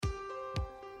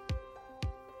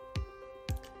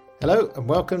Hello and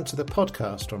welcome to the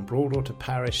podcast on Broadwater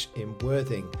Parish in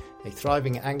Worthing, a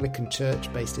thriving Anglican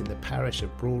church based in the parish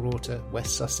of Broadwater,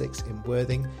 West Sussex in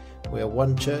Worthing. We are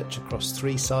one church across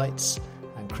 3 sites,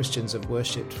 and Christians have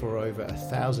worshipped for over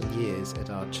 1,000 years at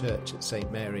our church at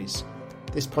St Mary's.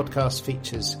 This podcast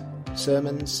features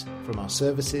sermons from our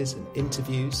services and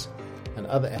interviews and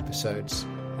other episodes,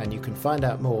 and you can find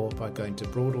out more by going to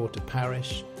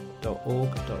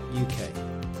broadwaterparish.org.uk.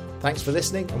 Thanks for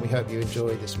listening, and we hope you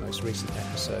enjoy this most recent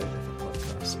episode of the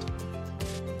podcast.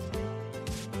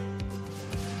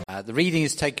 The reading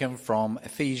is taken from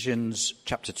Ephesians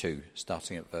chapter 2,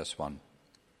 starting at verse 1.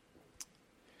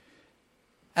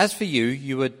 As for you,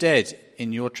 you were dead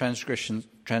in your transgressions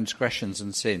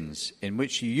and sins, in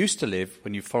which you used to live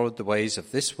when you followed the ways of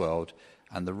this world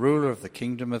and the ruler of the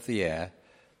kingdom of the air,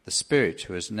 the Spirit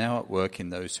who is now at work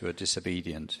in those who are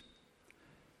disobedient.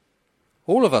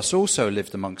 All of us also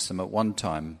lived amongst them at one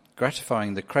time,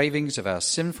 gratifying the cravings of our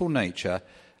sinful nature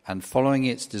and following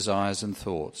its desires and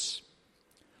thoughts.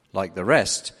 Like the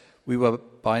rest, we were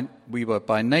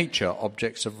by nature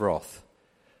objects of wrath.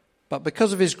 But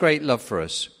because of his great love for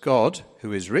us, God,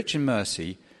 who is rich in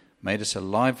mercy, made us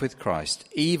alive with Christ,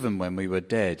 even when we were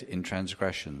dead in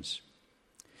transgressions.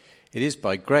 It is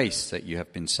by grace that you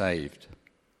have been saved.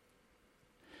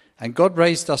 And God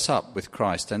raised us up with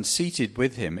Christ and seated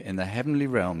with him in the heavenly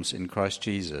realms in Christ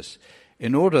Jesus,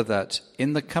 in order that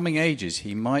in the coming ages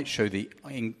he might show the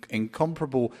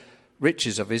incomparable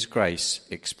riches of his grace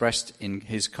expressed in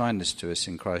his kindness to us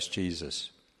in Christ Jesus.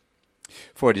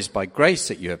 For it is by grace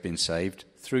that you have been saved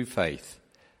through faith,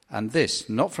 and this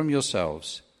not from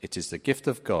yourselves, it is the gift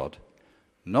of God,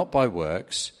 not by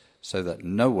works, so that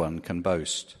no one can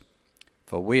boast.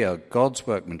 For we are God's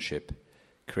workmanship,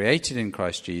 created in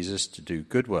Christ Jesus to do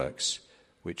good works,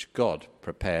 which God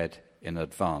prepared in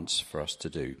advance for us to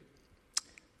do.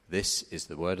 This is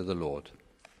the word of the Lord.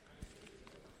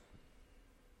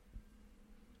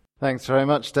 Thanks very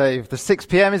much, Dave. The 6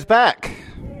 p.m. is back.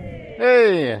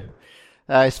 Hey!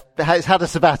 It's had a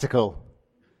sabbatical.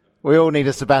 We all need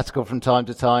a sabbatical from time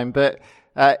to time, but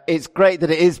it's great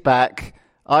that it is back.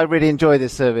 I really enjoy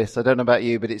this service. I don't know about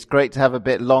you, but it's great to have a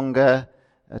bit longer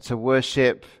to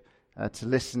worship, to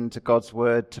listen to God's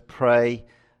word, to pray.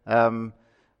 My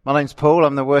name's Paul.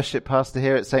 I'm the worship pastor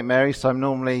here at St Mary's, so I'm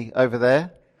normally over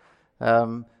there.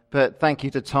 But thank you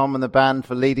to Tom and the band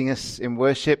for leading us in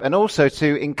worship, and also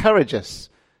to encourage us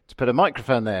to put a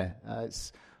microphone there.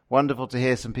 It's wonderful to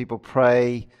hear some people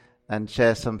pray and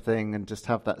share something and just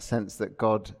have that sense that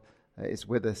God is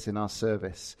with us in our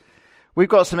service. We've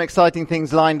got some exciting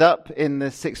things lined up in the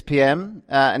 6 p.m.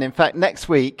 And in fact, next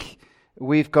week,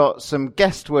 we've got some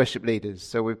guest worship leaders.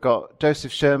 So we've got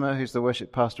Joseph Shermer, who's the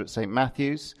worship pastor at St.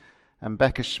 Matthew's, and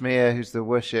Becca Schmier, who's the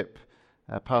worship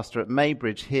pastor at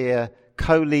Maybridge here,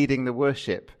 co-leading the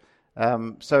worship.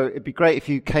 So it'd be great if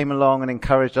you came along and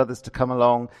encouraged others to come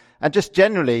along and just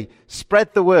generally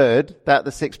spread the word that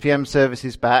the 6 p.m. service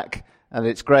is back and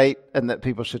it's great and that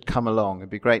people should come along. It'd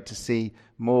be great to see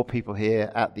more people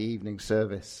here at the evening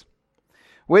service.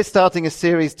 We're starting a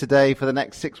series today for the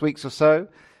next 6 weeks or so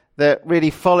that really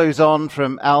follows on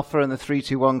from Alpha and the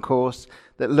 321 course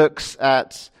that looks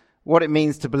at what it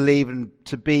means to believe and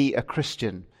to be a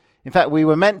Christian. In fact, we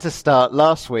were meant to start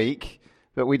last week,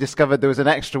 but we discovered there was an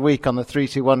extra week on the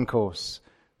 321 course.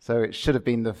 So it should have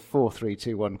been the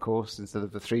 4321 course instead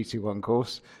of the 321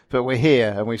 course. But we're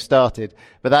here and we've started.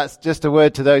 But that's just a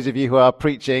word to those of you who are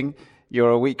preaching.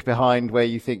 You're a week behind where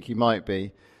you think you might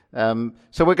be. So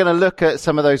we're going to look at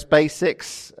some of those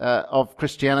basics of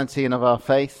Christianity and of our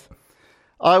faith.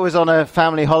 I was on a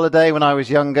family holiday when I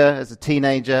was younger as a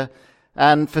teenager.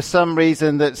 And for some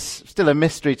reason that's still a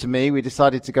mystery to me, we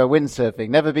decided to go windsurfing.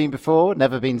 Never been before,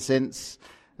 never been since.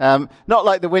 Not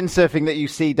like the windsurfing that you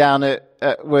see down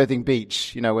at Worthing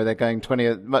Beach, you know, where they're going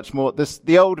 20, much more.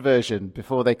 The old version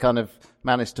before they kind of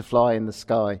managed to fly in the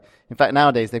sky. In fact,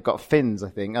 nowadays they've got fins, I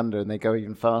think, under, and they go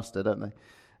even faster, don't they?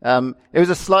 It was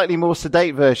a slightly more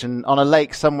sedate version on a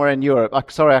lake somewhere in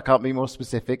Europe. Sorry, I can't be more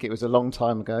specific. It was a long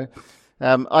time ago.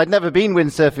 I'd never been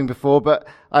windsurfing before, but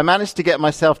I managed to get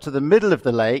myself to the middle of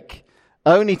the lake,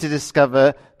 only to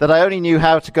discover that I only knew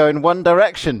how to go in one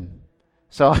direction.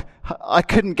 So I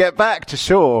couldn't get back to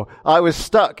shore. I was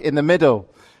stuck in the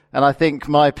middle. And I think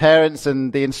my parents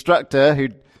and the instructor,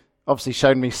 who'd obviously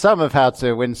shown me some of how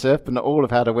to windsurf, but not all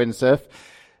of how to windsurf,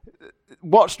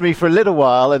 watched me for a little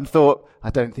while and thought, I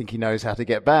don't think he knows how to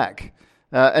get back.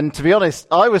 And to be honest,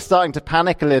 I was starting to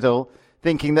panic a little,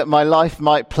 thinking that my life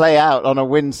might play out on a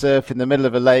windsurf in the middle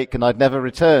of a lake and I'd never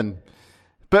return.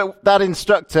 But that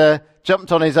instructor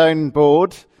jumped on his own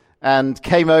board and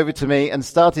came over to me and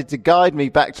started to guide me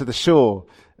back to the shore.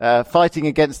 fighting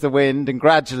against the wind, and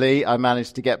gradually I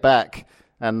managed to get back,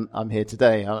 and I'm here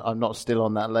today. I'm not still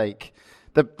on that lake.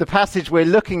 The passage we're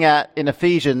looking at in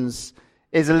Ephesians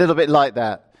is a little bit like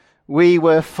that. We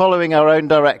were following our own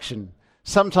direction,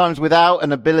 sometimes without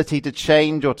an ability to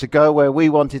change or to go where we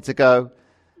wanted to go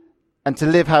and to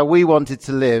live how we wanted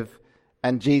to live,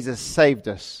 and Jesus saved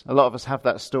us. A lot of us have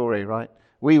that story, right?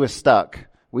 We were stuck.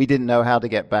 We didn't know how to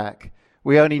get back.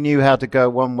 We only knew how to go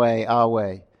one way, our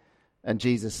way, and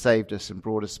Jesus saved us and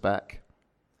brought us back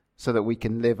so that we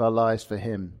can live our lives for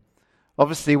him.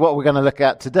 Obviously, what we're going to look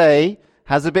at today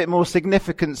has a bit more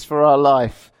significance for our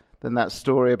life than that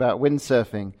story about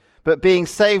windsurfing. But being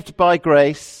saved by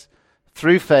grace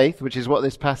through faith, which is what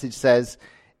this passage says,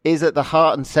 is at the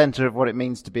heart and center of what it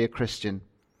means to be a Christian.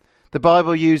 The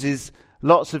Bible uses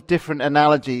lots of different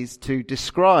analogies to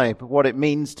describe what it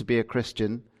means to be a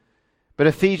Christian, but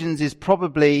Ephesians is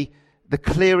probably the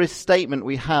clearest statement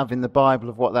we have in the Bible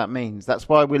of what that means. That's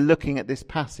why we're looking at this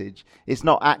passage. It's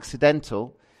not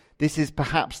accidental. This is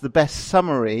perhaps the best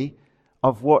summary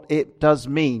of what it does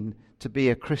mean to be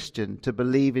a Christian, to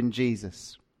believe in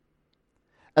Jesus.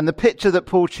 And the picture that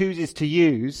Paul chooses to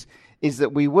use is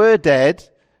that we were dead,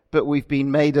 but we've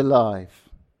been made alive.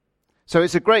 So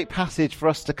it's a great passage for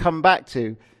us to come back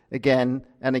to again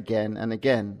and again and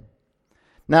again.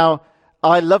 Now,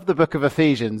 I love the book of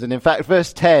Ephesians, and in fact,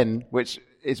 verse 10, which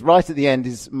is right at the end,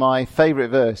 is my favorite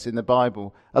verse in the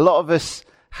Bible. A lot of us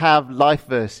have life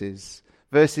verses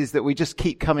that we just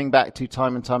keep coming back to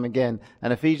time and time again,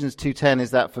 and Ephesians 2:10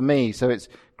 is that for me, so it's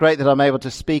great that I'm able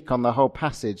to speak on the whole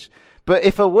passage. But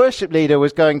if a worship leader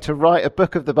was going to write a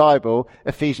book of the Bible,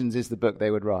 Ephesians is the book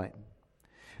they would write.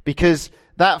 Because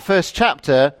that first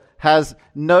chapter has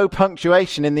no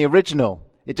punctuation in the original.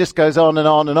 It just goes on and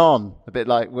on and on, a bit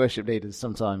like worship leaders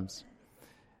sometimes.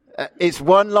 It's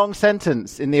one long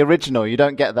sentence in the original. You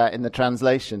don't get that in the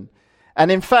translation.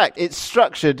 And in fact, it's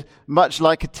structured much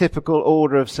like a typical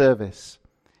order of service.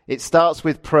 It starts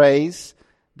with praise,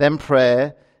 then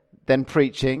prayer, then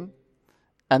preaching,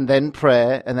 and then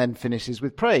prayer, and then finishes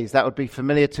with praise. That would be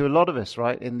familiar to a lot of us,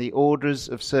 right, in the orders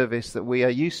of service that we are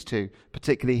used to,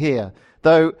 particularly here.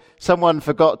 Though someone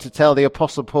forgot to tell the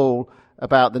Apostle Paul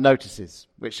about the notices,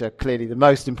 which are clearly the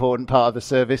most important part of the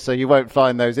service, so you won't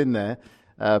find those in there,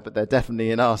 but they're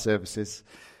definitely in our services.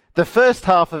 The first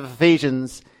half of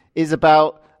Ephesians is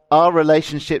about our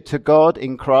relationship to God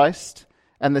in Christ,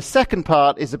 and the second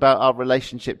part is about our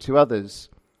relationship to others.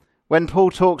 When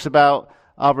Paul talks about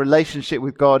our relationship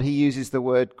with God, he uses the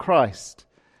word Christ.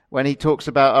 When he talks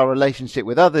about our relationship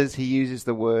with others, he uses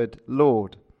the word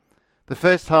Lord. The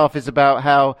first half is about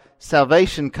how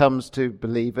salvation comes to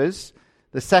believers.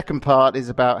 The second part is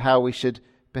about how we should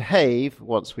behave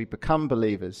once we become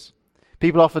believers.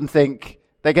 People often think,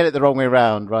 they get it the wrong way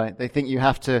around, right? They think you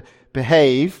have to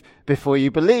behave before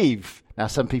you believe. Now,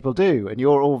 some people do, and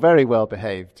you're all very well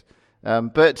behaved.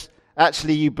 But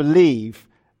actually you believe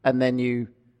and then you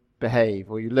behave,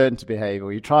 or you learn to behave,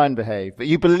 or you try and behave. But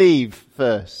you believe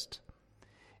first.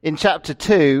 In chapter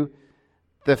 2,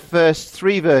 the first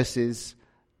 3 verses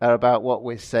are about what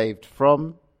we're saved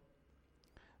from.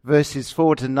 Verses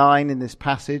 4 to 9 in this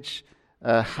passage,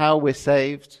 how we're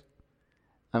saved.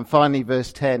 And finally,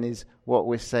 verse 10 is what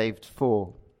we're saved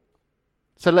for.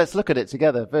 So let's look at it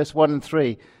together. Verse 1 and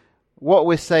 3, what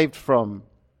we're saved from.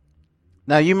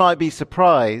 Now, you might be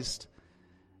surprised,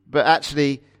 but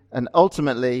actually, and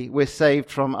ultimately, we're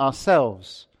saved from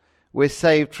ourselves. We're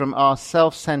saved from our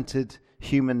self-centered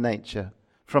human nature,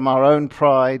 from our own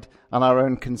pride and our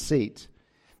own conceit.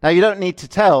 Now, you don't need to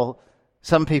tell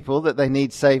some people that they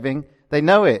need saving. They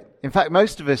know it. In fact,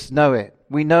 most of us know it.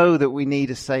 We know that we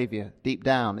need a savior deep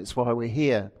down. It's why we're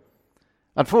here.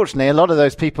 Unfortunately, a lot of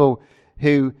those people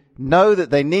who know that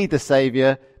they need the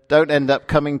savior don't end up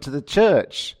coming to the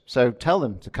church. So tell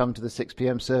them to come to the 6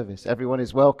 p.m. service. Everyone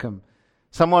is welcome.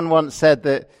 Someone once said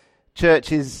that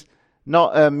church is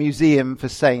not a museum for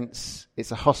saints.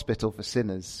 It's a hospital for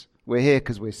sinners. We're here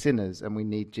because we're sinners and we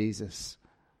need Jesus.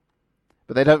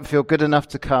 But they don't feel good enough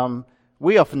to come.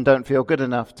 We often don't feel good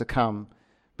enough to come.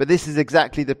 But this is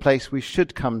exactly the place we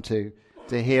should come to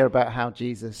hear about how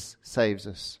Jesus saves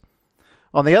us.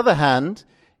 On the other hand,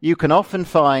 you can often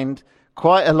find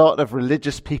quite a lot of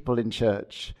religious people in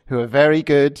church who are very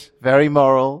good, very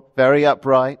moral, very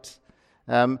upright.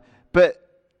 But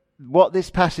what this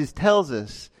passage tells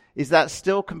us is that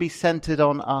still can be centered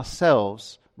on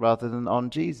ourselves rather than on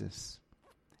Jesus.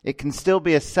 It can still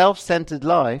be a self-centered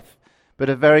life, but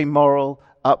a very moral,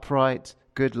 upright,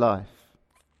 good life.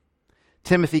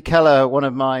 Timothy Keller, one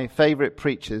of my favorite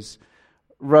preachers,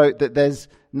 wrote that there's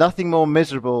nothing more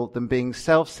miserable than being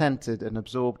self-centered and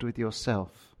absorbed with yourself.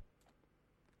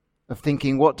 of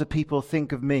thinking, what do people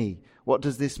think of me? What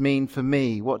does this mean for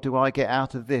me? What do I get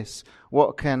out of this?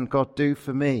 What can God do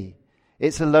for me?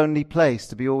 It's a lonely place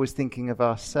to be always thinking of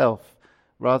ourselves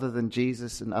rather than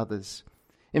Jesus and others.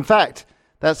 In fact,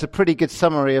 that's a pretty good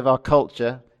summary of our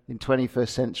culture in 21st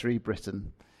century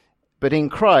Britain. But in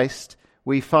Christ,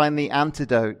 we find the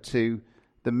antidote to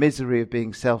the misery of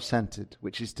being self-centered,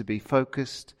 which is to be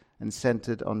focused and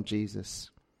centered on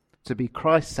Jesus, to be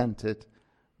Christ-centered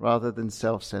rather than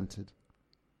self-centered.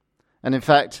 And in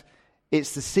fact,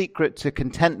 it's the secret to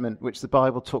contentment which the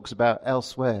Bible talks about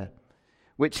elsewhere,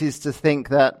 which is to think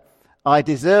that I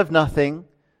deserve nothing,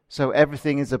 so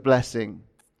everything is a blessing,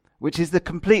 which is the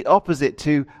complete opposite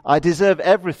to I deserve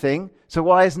everything, so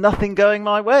why is nothing going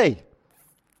my way?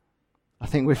 I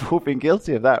think we've all been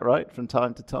guilty of that, right, from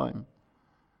time to time.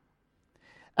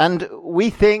 And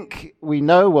we think we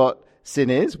know what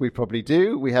sin is. We probably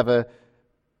do. We have a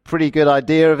pretty good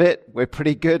idea of it. We're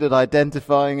pretty good at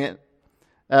identifying it.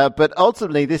 But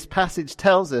ultimately, this passage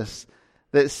tells us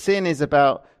that sin is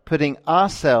about putting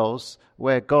ourselves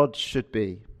where God should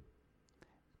be,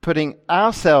 putting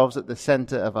ourselves at the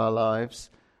center of our lives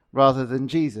rather than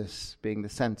Jesus being the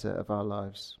center of our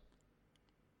lives.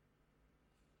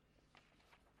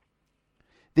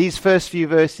 These first few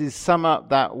verses sum up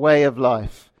that way of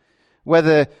life.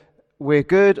 Whether we're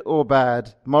good or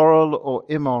bad, moral or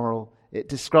immoral, it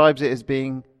describes it as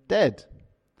being dead.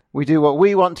 We do what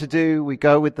we want to do, we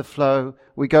go with the flow,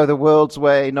 we go the world's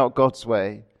way, not God's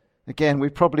way. Again, we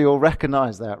probably all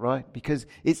recognize that, right? Because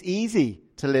it's easy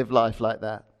to live life like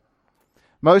that.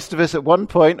 Most of us at one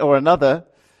point or another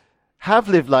have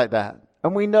lived like that,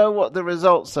 and we know what the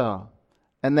results are,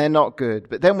 and they're not good.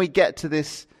 But then we get to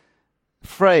this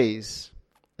phrase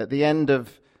at the end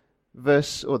of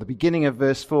verse, or the beginning of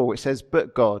verse 4, which says,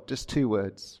 but God, just two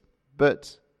words,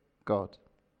 but God.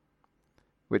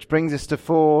 Which brings us to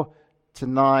 4 to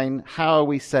 9, how are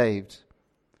we saved?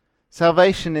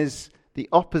 Salvation is the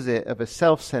opposite of a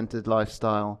self-centered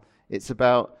lifestyle. It's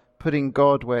about putting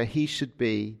God where he should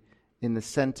be in the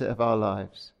center of our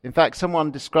lives. In fact,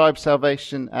 someone described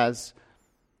salvation as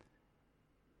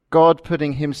God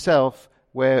putting himself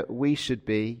where we should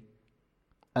be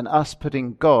and us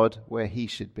putting God where he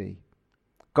should be.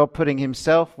 God putting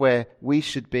himself where we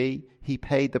should be, he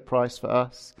paid the price for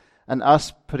us, and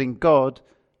us putting God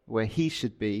where he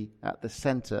should be at the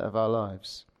center of our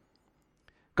lives.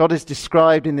 God is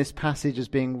described in this passage as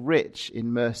being rich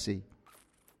in mercy.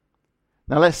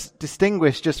 Now let's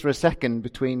distinguish just for a second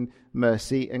between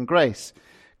mercy and grace.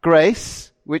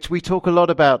 Grace, which we talk a lot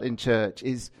about in church,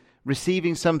 is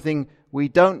receiving something we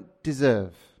don't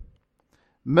deserve.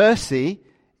 Mercy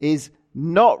is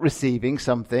not receiving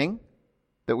something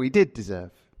that we did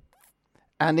deserve.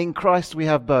 And in Christ we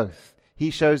have both.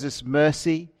 He shows us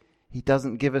mercy. He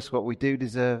doesn't give us what we do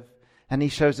deserve. And he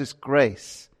shows us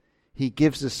grace. He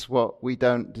gives us what we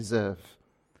don't deserve.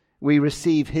 We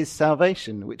receive his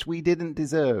salvation, which we didn't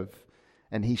deserve.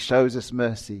 And he shows us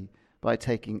mercy by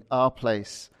taking our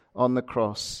place on the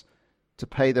cross to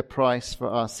pay the price for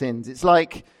our sins. It's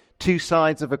like two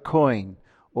sides of a coin,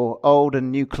 or old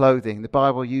and new clothing. The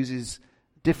Bible uses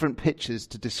different pictures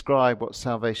to describe what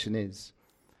salvation is.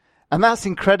 And that's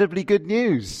incredibly good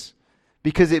news,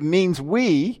 because it means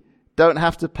we don't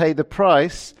have to pay the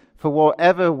price for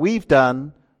whatever we've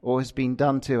done or has been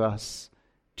done to us.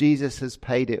 Jesus has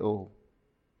paid it all.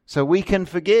 So we can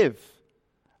forgive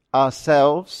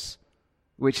ourselves,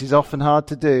 which is often hard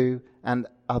to do, and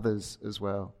others as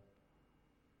well.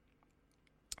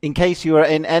 In case you are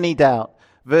in any doubt,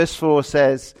 verse 4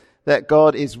 says that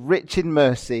God is rich in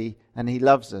mercy and he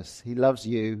loves us. He loves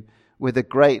you with a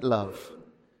great love.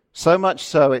 So much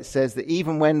so, it says that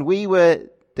even when we were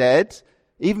dead,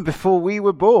 even before we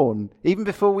were born, even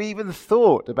before we even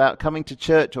thought about coming to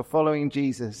church or following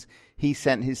Jesus, he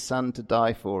sent his son to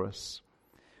die for us.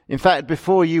 In fact,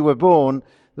 before you were born,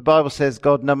 the Bible says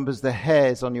God numbers the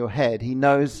hairs on your head. He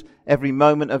knows every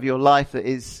moment of your life that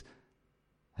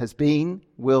has been,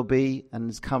 will be, and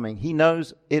is coming. He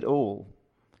knows it all.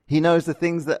 He knows the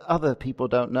things that other people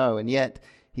don't know, and yet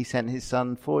he sent his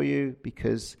son for you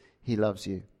because he loves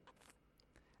you.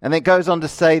 And it goes on to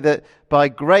say that by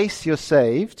grace you're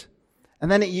saved, and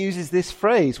then it uses this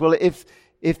phrase, well, if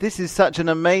this is such an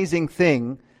amazing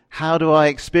thing, how do I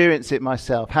experience it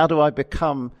myself? How do I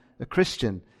become a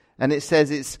Christian? And it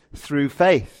says it's through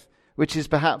faith, which is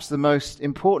perhaps the most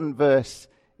important verse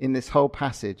in this whole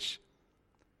passage.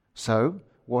 So,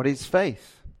 what is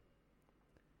faith?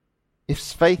 If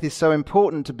faith is so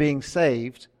important to being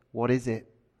saved, what is it?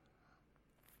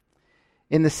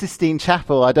 In the Sistine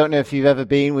Chapel, I don't know if you've ever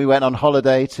been, we went on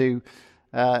holiday to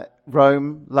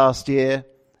Rome last year,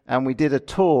 and we did a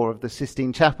tour of the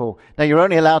Sistine Chapel. Now, you're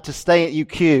only allowed to stay at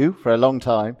UQ for a long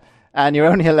time, and you're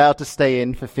only allowed to stay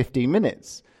in for 15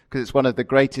 minutes, because it's one of the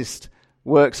greatest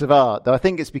works of art. Though I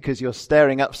think it's because you're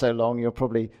staring up so long, you'll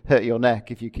probably hurt your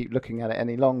neck if you keep looking at it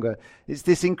any longer. It's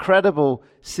this incredible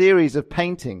series of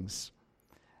paintings.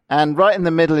 And right in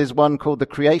the middle is one called The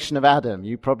Creation of Adam.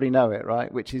 You probably know it,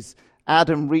 right? Which is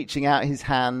Adam reaching out his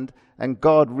hand and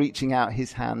God reaching out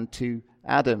his hand to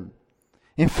Adam.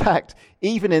 In fact,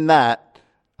 even in that,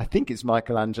 I think it's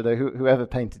Michelangelo, whoever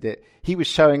painted it, he was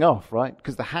showing off, right?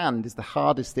 Because the hand is the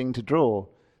hardest thing to draw.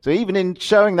 So even in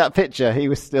showing that picture, he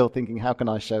was still thinking, how can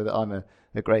I show that I'm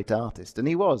a great artist? And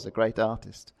he was a great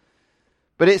artist.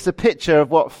 But it's a picture of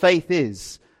what faith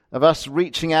is, of us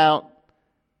reaching out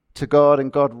to God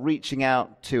and God reaching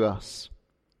out to us.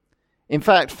 In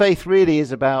fact, faith really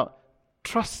is about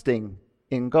trusting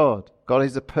in God. God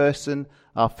is a person.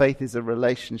 Our faith is a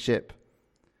relationship.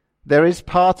 There is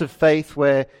part of faith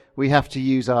where we have to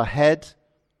use our head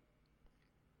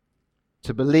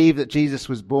to believe that Jesus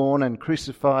was born and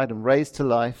crucified and raised to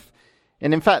life.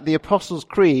 And in fact, the Apostles'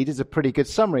 Creed is a pretty good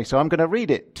summary, so I'm going to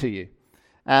read it to you.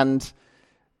 And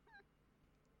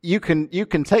you can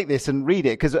take this and read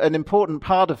it, because an important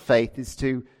part of faith is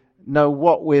to know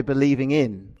what we're believing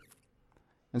in.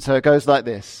 And so it goes like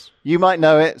this. You might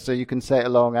know it, so you can say it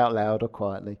along out loud or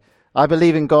quietly. I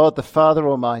believe in God, the Father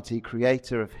Almighty,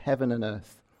 creator of heaven and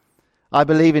earth. I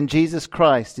believe in Jesus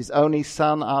Christ, his only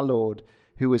Son, our Lord,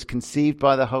 who was conceived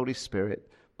by the Holy Spirit,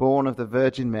 born of the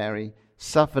Virgin Mary,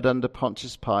 suffered under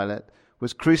Pontius Pilate,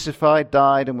 was crucified,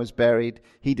 died, and was buried.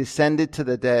 He descended to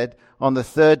the dead. On the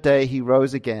third day he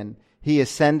rose again. He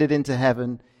ascended into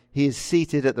heaven. He is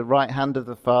seated at the right hand of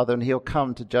the Father, and he'll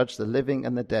come to judge the living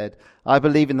and the dead. I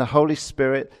believe in the Holy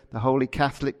Spirit, the Holy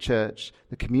Catholic Church,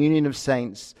 the communion of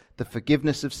saints, the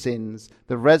forgiveness of sins,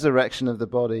 the resurrection of the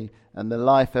body, and the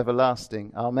life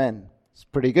everlasting. Amen. It's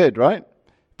pretty good, right?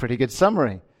 Pretty good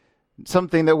summary.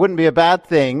 Something that wouldn't be a bad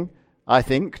thing, I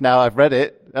think, now I've read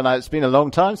it, and it's been a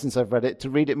long time since I've read it, to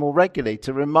read it more regularly,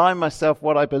 to remind myself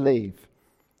what I believe.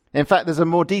 In fact, there's a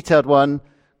more detailed one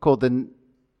called the...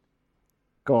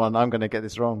 Go on, I'm going to get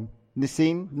this wrong.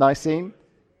 Nicene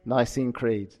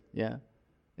Creed, yeah.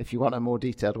 If you want a more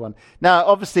detailed one. Now,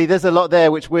 obviously, there's a lot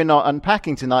there which we're not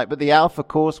unpacking tonight, but the Alpha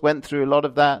course went through a lot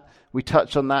of that. We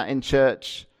touched on that in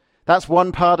church. That's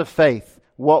one part of faith,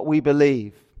 what we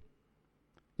believe.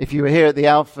 If you were here at the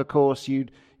Alpha course,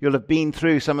 you'll have been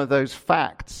through some of those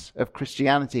facts of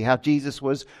Christianity, how Jesus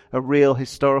was a real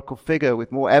historical figure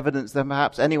with more evidence than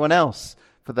perhaps anyone else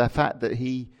for the fact that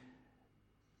he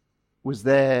was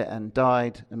there and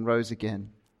died and rose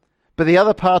again. But the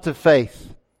other part of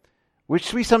faith,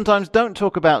 which we sometimes don't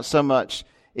talk about so much,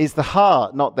 is the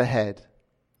heart, not the head.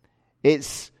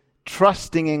 It's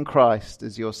trusting in Christ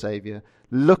as your Savior,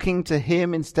 looking to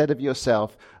him instead of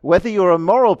yourself. Whether you're a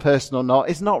moral person or not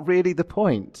is not really the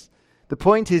point. The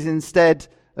point is, instead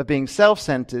of being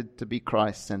self-centered, to be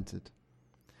Christ-centered.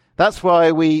 That's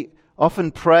why we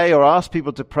often pray or ask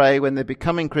people to pray when they're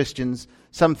becoming Christians,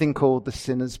 something called the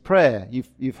sinner's prayer.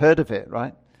 You've heard of it,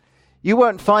 right? You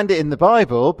won't find it in the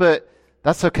Bible, but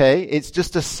that's okay. It's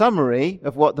just a summary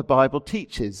of what the Bible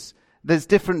teaches. There's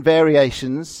different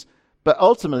variations, but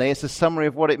ultimately it's a summary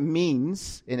of what it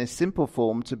means in a simple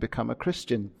form to become a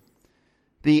Christian.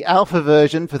 The Alpha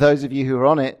version, for those of you who are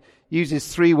on it,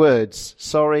 uses 3 words: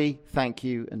 sorry, thank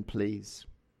you, and please.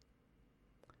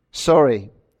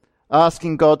 Sorry,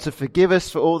 asking God to forgive us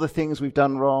for all the things we've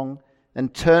done wrong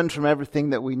and turn from everything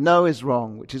that we know is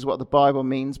wrong, which is what the Bible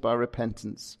means by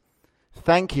repentance.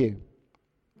 Thank you,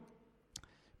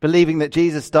 believing that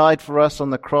Jesus died for us on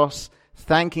the cross,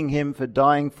 thanking him for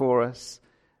dying for us,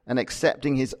 and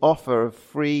accepting his offer of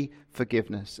free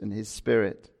forgiveness and his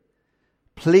Spirit.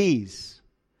 Please,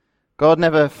 God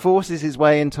never forces his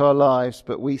way into our lives,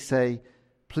 but we say,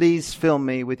 please fill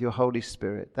me with your Holy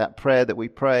Spirit. That prayer that we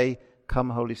pray, come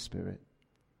Holy Spirit.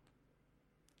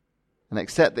 And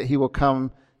accept that he will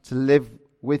come to live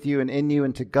with you and in you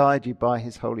and to guide you by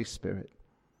his Holy Spirit.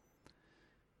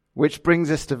 Which brings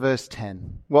us to verse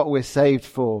 10, what we're saved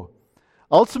for.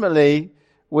 Ultimately,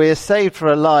 we're saved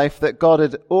for a life that God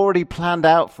had already planned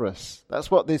out for us. That's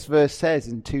what this verse says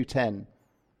in 2:10.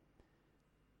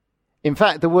 In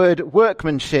fact, the word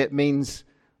workmanship means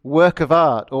work of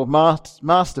art or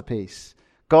masterpiece.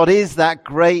 God is that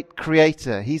great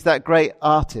creator. He's that great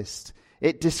artist.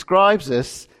 It describes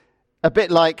us a bit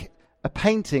like a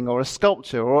painting or a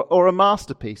sculpture or a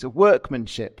masterpiece, a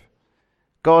workmanship.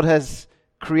 God has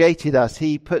created us.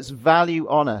 He puts value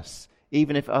on us,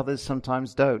 even if others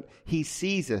sometimes don't. He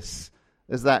sees us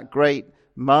as that great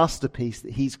masterpiece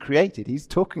that he's created. He's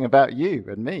talking about you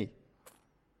and me.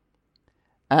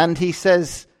 And he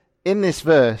says in this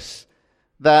verse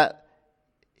that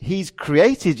he's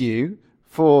created you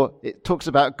for, it talks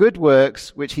about good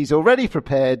works, which he's already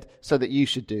prepared so that you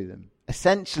should do them.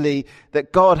 Essentially,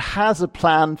 that God has a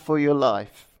plan for your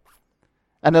life.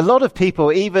 And a lot of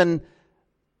people, even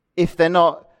if they're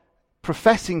not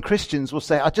professing Christians, will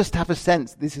say, I just have a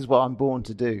sense this is what I'm born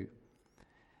to do.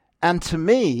 And to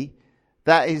me,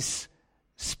 that is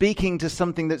speaking to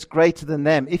something that's greater than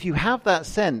them. If you have that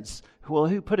sense, well,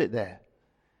 who put it there?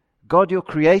 God, your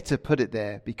creator, put it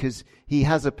there because he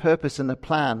has a purpose and a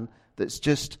plan that's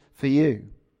just for you.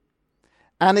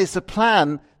 And it's a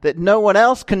plan that no one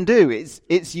else can do.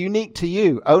 It's unique to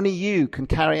you. Only you can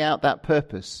carry out that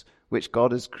purpose which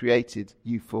God has created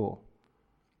you for.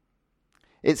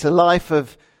 It's a life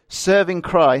of serving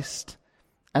Christ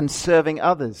and serving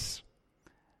others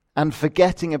and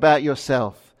forgetting about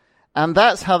yourself. And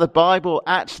that's how the Bible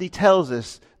actually tells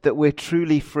us that we're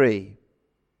truly free.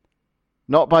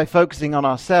 Not by focusing on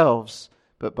ourselves,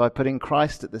 but by putting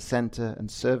Christ at the center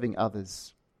and serving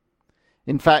others.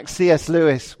 In fact, C.S.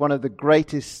 Lewis, one of the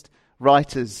greatest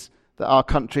writers that our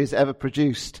country has ever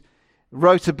produced,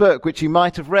 wrote a book which you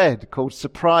might have read called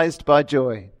Surprised by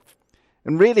Joy.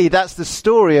 And really, that's the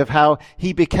story of how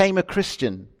he became a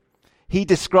Christian. He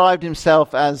described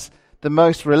himself as the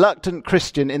most reluctant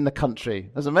Christian in the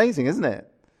country. That's amazing, isn't it?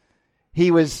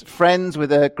 He was friends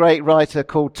with a great writer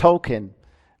called Tolkien,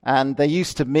 and they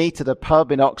used to meet at a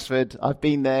pub in Oxford. I've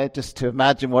been there just to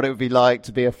imagine what it would be like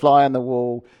to be a fly on the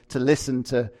wall, to listen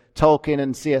to Tolkien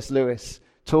and C.S. Lewis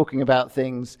talking about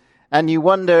things. And you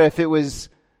wonder if it was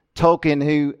Tolkien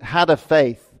who had a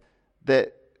faith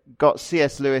that got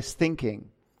C.S. Lewis thinking.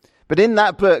 But in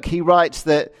that book, he writes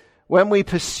that when we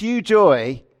pursue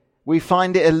joy, we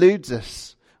find it eludes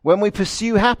us. When we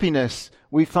pursue happiness,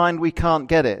 we find we can't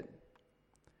get it.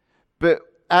 But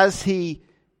as he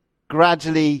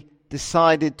gradually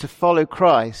decided to follow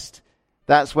Christ,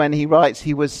 that's when he writes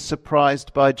he was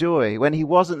surprised by joy. When he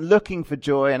wasn't looking for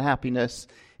joy and happiness,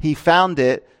 he found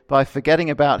it by forgetting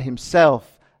about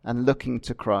himself and looking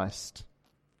to Christ.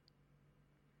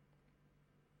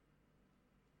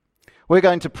 We're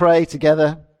going to pray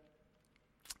together.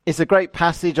 It's a great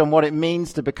passage on what it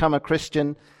means to become a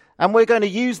Christian, and we're going to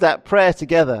use that prayer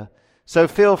together. So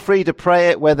feel free to pray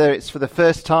it, whether it's for the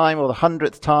first time or the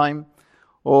 100th time,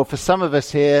 or for some of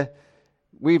us here,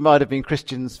 we might have been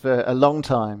Christians for a long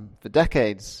time, for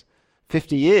decades,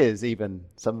 50 years even,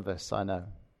 some of us, I know.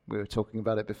 We were talking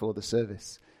about it before the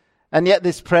service. And yet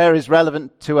this prayer is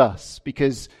relevant to us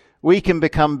because we can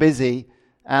become busy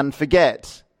and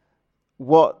forget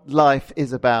what life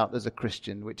is about as a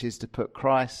Christian, which is to put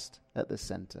Christ at the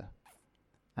center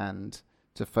and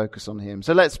to focus on him.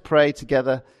 So let's pray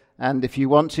together. And if you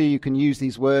want to, you can use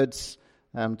these words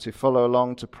to follow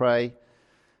along to pray.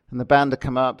 And the band will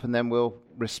come up and then we'll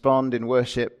respond in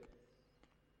worship.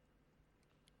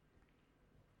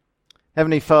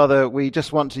 Heavenly Father, we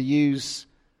just want to use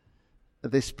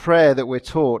this prayer that we're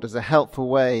taught as a helpful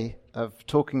way of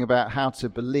talking about how to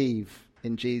believe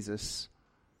in Jesus.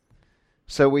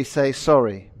 So we say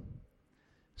sorry.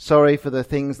 Sorry for the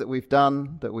things that we've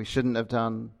done that we shouldn't have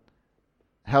done.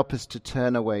 Help us to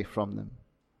turn away from them.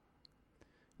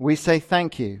 We say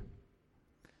thank you.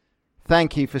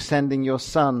 Thank you for sending your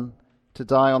Son to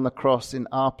die on the cross in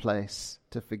our place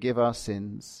to forgive our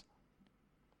sins.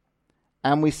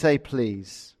 And we say,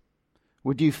 please,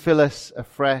 would you fill us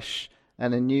afresh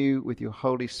and anew with your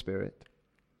Holy Spirit?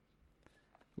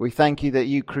 We thank you that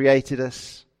you created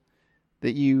us,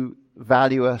 that you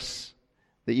value us,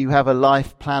 that you have a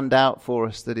life planned out for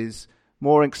us that is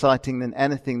more exciting than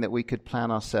anything that we could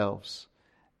plan ourselves.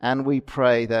 And we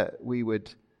pray that we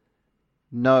would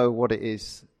know what it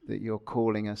is that you're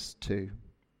calling us to.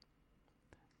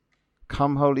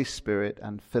 Come, Holy Spirit,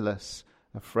 and fill us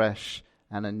afresh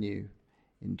and anew.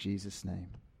 In Jesus' name,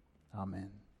 amen.